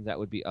game. That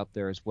would be up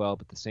there as well,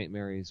 but the St.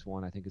 Mary's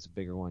one I think is a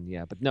bigger one.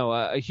 Yeah, but no,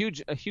 a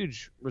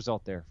huge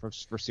result there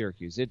for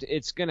Syracuse.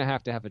 It's going to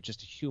have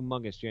just a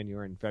humongous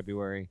January and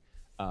February.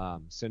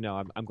 So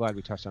no, I'm glad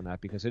we touched on that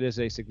because it is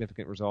a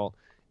significant result,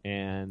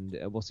 and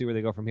we'll see where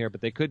they go from here. But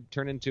they could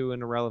turn into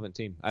an irrelevant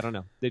team. I don't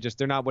know.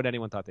 They're not what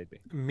anyone thought they'd be.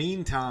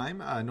 Meantime,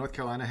 North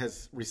Carolina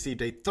has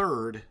received a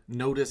third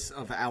notice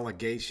of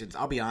allegations.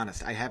 I'll be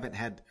honest,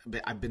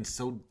 I've been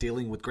so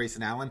dealing with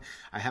Grayson Allen,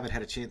 I haven't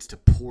had a chance to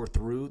pour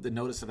through the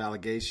notice of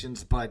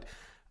allegations. But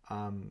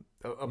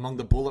among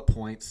the bullet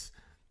points,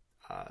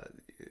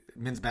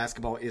 men's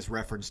basketball is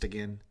referenced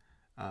again.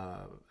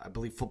 I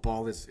believe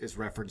football is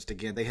referenced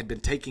again. They had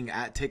been taken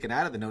out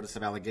of the notice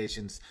of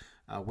allegations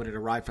when it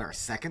arrived for our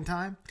second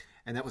time,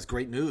 and that was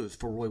great news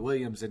for Roy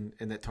Williams and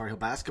that Tar Heel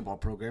basketball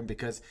program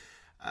because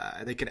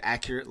they could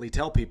accurately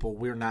tell people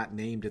we're not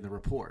named in the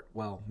report.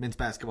 Well, men's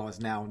basketball is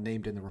now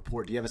named in the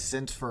report. Do you have a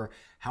sense for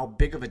how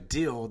big of a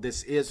deal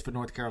this is for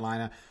North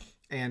Carolina,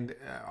 and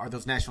are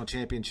those national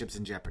championships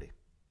in jeopardy?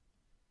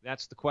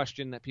 That's the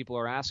question that people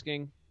are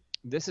asking.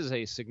 This is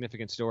a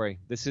significant story.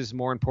 This is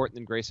more important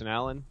than Grayson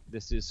Allen.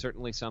 This is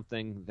certainly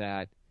something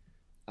that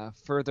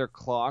further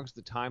clogs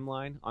the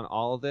timeline on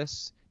all of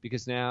this,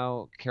 because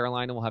now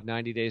Carolina will have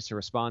 90 days to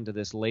respond to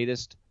this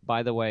latest,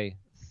 by the way,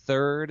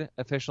 third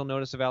official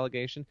notice of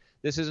allegation.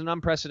 This is an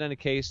unprecedented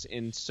case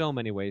in so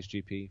many ways,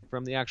 GP,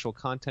 from the actual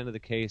content of the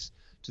case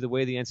to the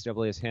way the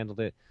NCAA has handled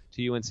it,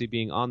 to UNC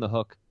being on the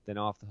hook, then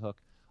off the hook,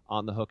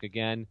 on the hook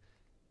again.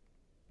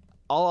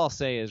 All I'll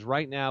say is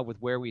right now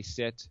with where we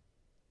sit,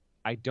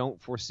 I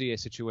don't foresee a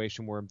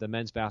situation where the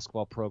men's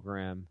basketball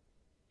program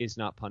is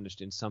not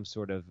punished in some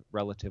sort of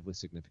relatively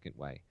significant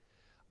way.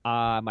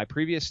 My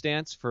previous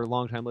stance, for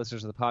longtime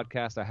listeners of the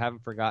podcast, I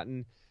haven't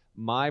forgotten.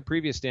 My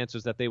previous stance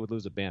was that they would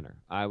lose a banner.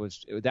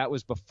 That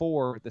was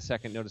before the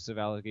second notice of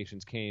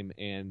allegations came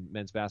and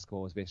men's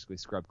basketball was basically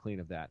scrubbed clean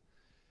of that.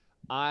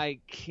 I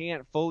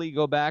can't fully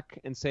go back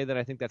and say that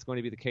I think that's going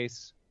to be the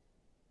case.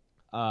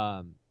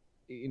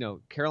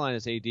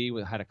 Carolina's AD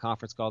had a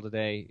conference call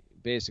today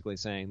basically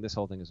saying this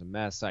whole thing is a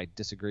mess. I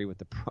disagree with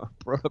the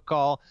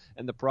protocol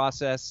and the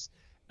process.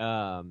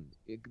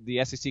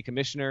 The SEC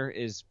commissioner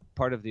is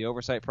part of the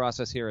oversight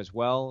process here as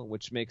well,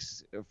 which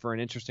makes for an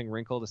interesting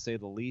wrinkle, to say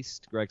the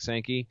least. Greg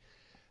Sankey.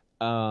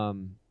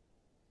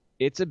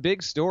 It's a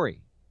big story.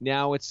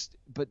 Now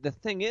but the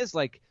thing is,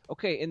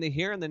 in the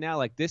here and the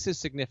now, this is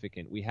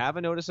significant. We have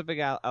a notice of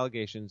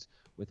allegations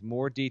with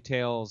more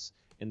details,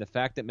 and the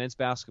fact that men's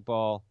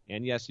basketball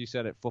and, yes, you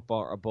said it,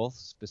 football are both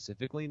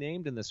specifically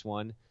named in this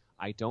one.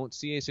 I don't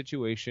see a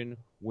situation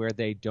where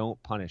they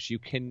don't punish. You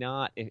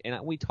cannot,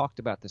 and we talked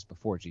about this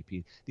before,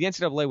 GP. The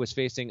NCAA was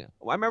facing,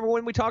 I remember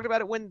when we talked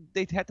about it when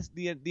they had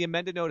the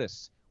amended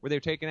notice where they were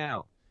taken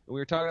out. And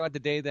we were talking about the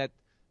day that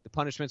the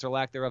punishments or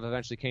lack thereof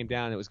eventually came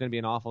down. It was going to be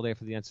an awful day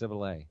for the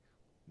NCAA.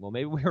 Well,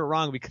 maybe we were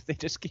wrong because they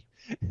just keep,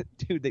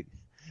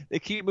 they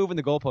keep moving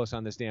the goalposts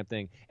on this damn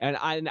thing. And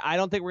I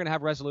don't think we're going to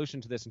have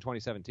resolution to this in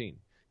 2017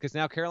 because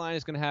now Carolina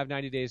is going to have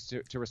 90 days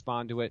to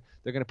respond to it.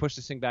 They're going to push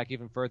this thing back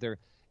even further.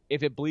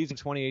 If it bleeds in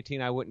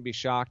 2018, I wouldn't be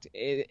shocked.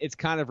 It's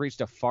kind of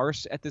reached a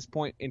farce at this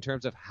point in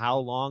terms of how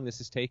long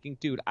this is taking.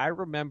 Dude, I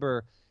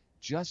remember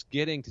just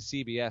getting to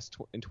CBS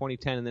in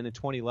 2010 and then in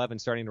 2011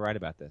 starting to write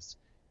about this.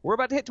 We're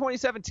about to hit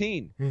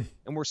 2017,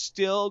 and we're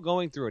still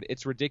going through it.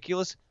 It's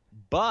ridiculous,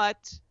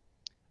 but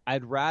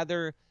I'd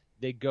rather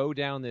they go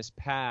down this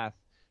path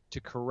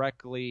to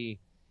correctly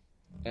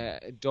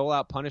dole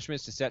out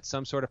punishments to set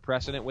some sort of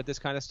precedent with this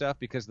kind of stuff,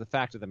 because the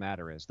fact of the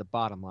matter is, the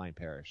bottom line,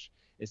 Parrish,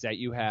 is that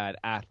you had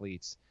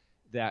athletes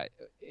that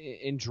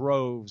in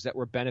droves that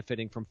were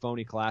benefiting from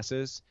phony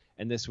classes,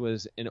 and this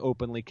was an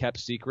openly kept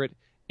secret.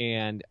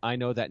 And I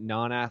know that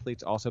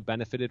non-athletes also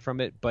benefited from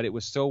it, but it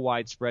was so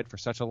widespread for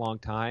such a long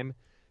time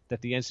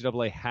that the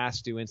NCAA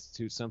has to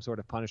institute some sort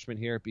of punishment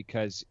here,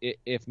 because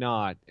if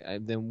not,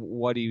 then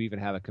what do you even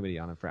have a committee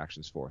on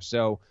infractions for?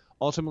 So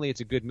ultimately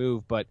it's a good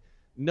move, but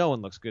no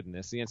one looks good in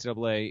this. The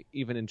NCAA,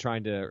 even in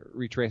trying to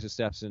retrace its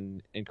steps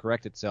and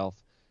correct itself,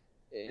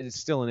 it's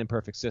still an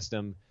imperfect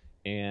system.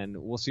 And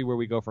we'll see where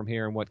we go from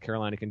here and what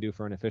Carolina can do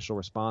for an official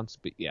response.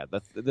 But yeah,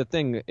 the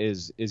thing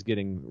is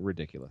getting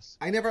ridiculous.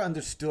 I never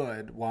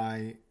understood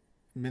why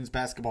men's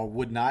basketball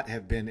would not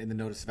have been in the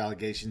notice of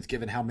allegations,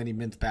 given how many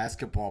men's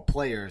basketball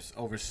players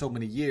over so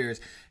many years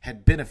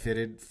had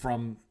benefited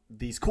from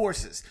these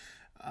courses.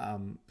 I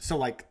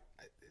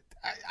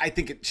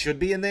think it should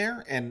be in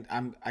there, and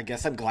I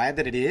guess I'm glad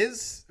that it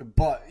is.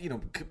 But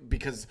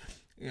because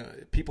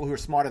people who are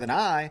smarter than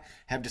I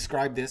have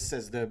described this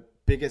as the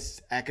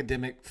biggest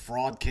academic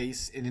fraud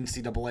case in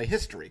NCAA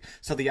history.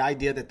 So the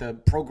idea that the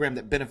program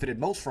that benefited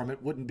most from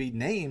it wouldn't be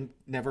named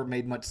never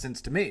made much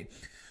sense to me.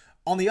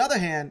 On the other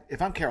hand,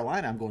 if I'm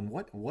Carolina, I'm going,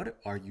 what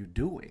are you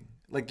doing?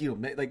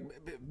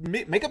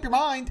 Make up your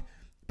mind,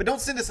 but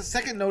don't send us a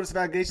second notice of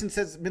allegation that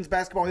says men's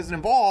basketball isn't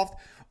involved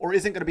or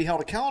isn't going to be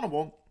held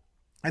accountable,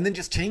 and then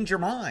just change your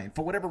mind.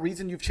 For whatever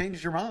reason, you've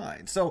changed your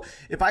mind. So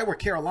if I were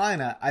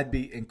Carolina, I'd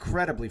be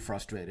incredibly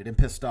frustrated and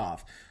pissed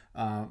off.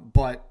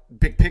 But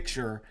big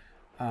picture,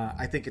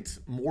 I think it's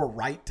more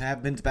right to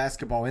have men's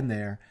basketball in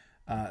there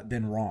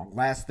than wrong.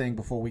 Last thing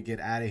before we get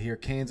out of here,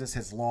 Kansas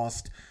has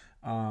lost,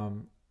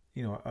 not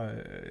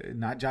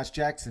Josh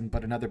Jackson,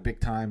 but another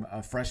big-time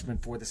freshman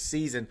for the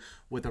season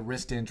with a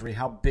wrist injury.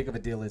 How big of a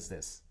deal is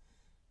this?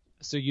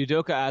 So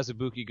Udoka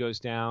Azubuike goes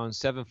down,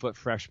 7-foot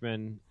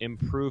freshman,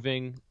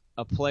 improving,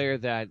 a player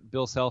that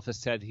Bill Self has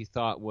said he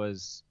thought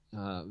was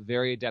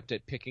very adept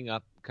at picking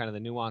up kind of the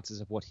nuances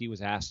of what he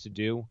was asked to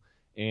do,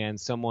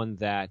 and someone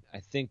that I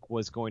think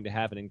was going to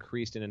have an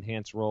increased and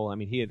enhanced role. I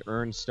mean, he had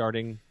earned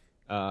starting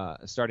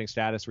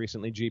status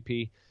recently,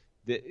 GP.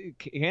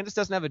 Kansas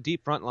doesn't have a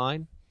deep front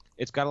line.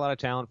 It's got a lot of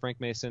talent. Frank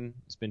Mason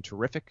has been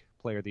terrific,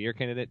 player of the year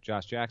candidate.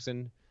 Josh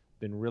Jackson,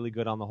 been really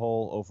good on the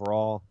whole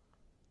overall.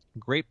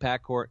 Great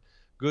backcourt,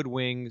 good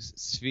wings.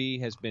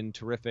 Svi has been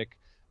terrific.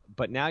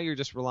 But now you're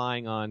just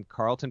relying on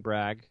Carlton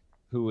Bragg,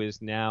 who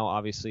is now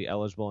obviously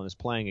eligible and is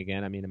playing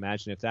again. I mean,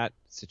 imagine if that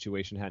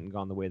situation hadn't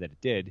gone the way that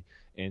it did,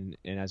 and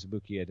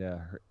Azubuike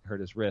had hurt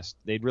his wrist.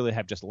 They'd really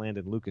have just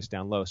landed Lucas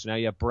down low. So now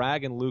you have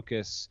Bragg and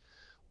Lucas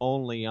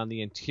only on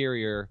the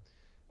interior.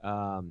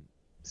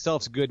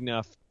 Self's good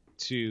enough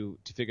to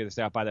figure this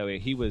out. By the way,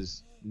 he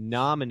was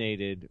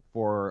nominated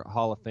for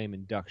Hall of Fame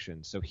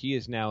induction. So he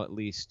is now at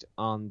least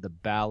on the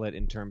ballot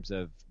in terms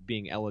of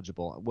being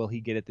eligible. Will he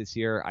get it this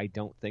year? I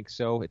don't think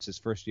so. It's his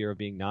first year of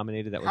being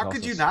nominated. That was how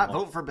could you not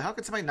vote for? How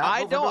could somebody not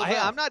vote for Bill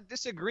Self? I'm not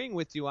disagreeing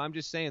with you. I'm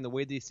just saying the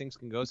way these things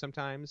can go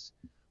sometimes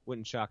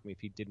wouldn't shock me if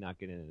he did not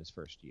get in his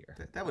first year.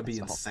 That would be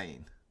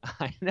insane.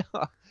 I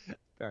know.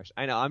 Gosh,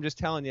 I know. I'm just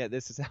telling you,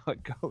 this is how it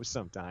goes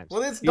sometimes.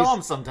 Well, it's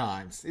dumb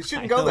sometimes. It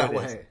shouldn't go that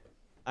way.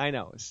 I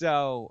know.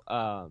 So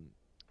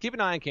keep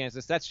an eye on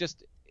Kansas. That's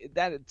just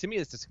that to me.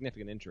 It's a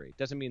significant injury. It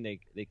doesn't mean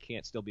they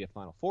can't still be a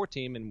Final Four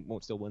team and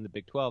won't still win the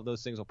Big 12.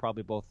 Those things will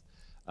probably both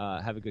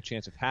have a good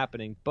chance of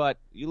happening. But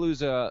you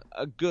lose a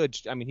good.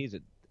 I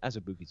mean, as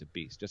a Book, he's a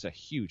beast, just a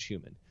huge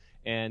human.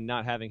 And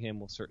not having him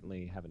will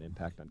certainly have an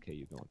impact on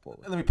KU going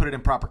forward. Let me put it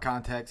in proper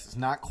context. It's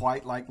not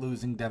quite like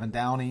losing Devin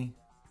Downey,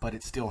 but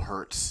it still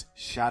hurts.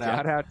 Shout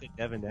out to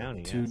Devin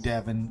Downey.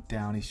 Devin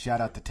Downey.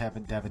 Shout out to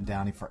Devin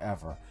Downey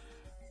forever.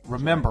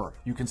 Remember,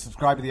 you can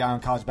subscribe to the Eye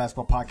on College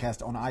Basketball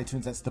Podcast on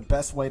iTunes. That's the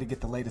best way to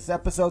get the latest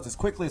episodes as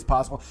quickly as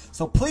possible.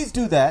 So please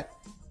do that.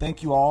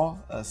 Thank you all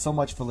so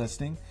much for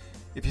listening.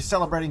 If you're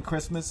celebrating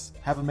Christmas,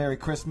 have a Merry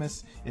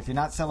Christmas. If you're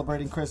not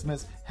celebrating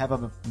Christmas, have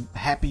a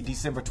happy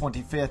December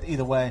 25th.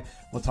 Either way,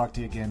 we'll talk to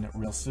you again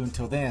real soon.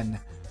 Till then,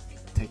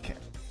 take care.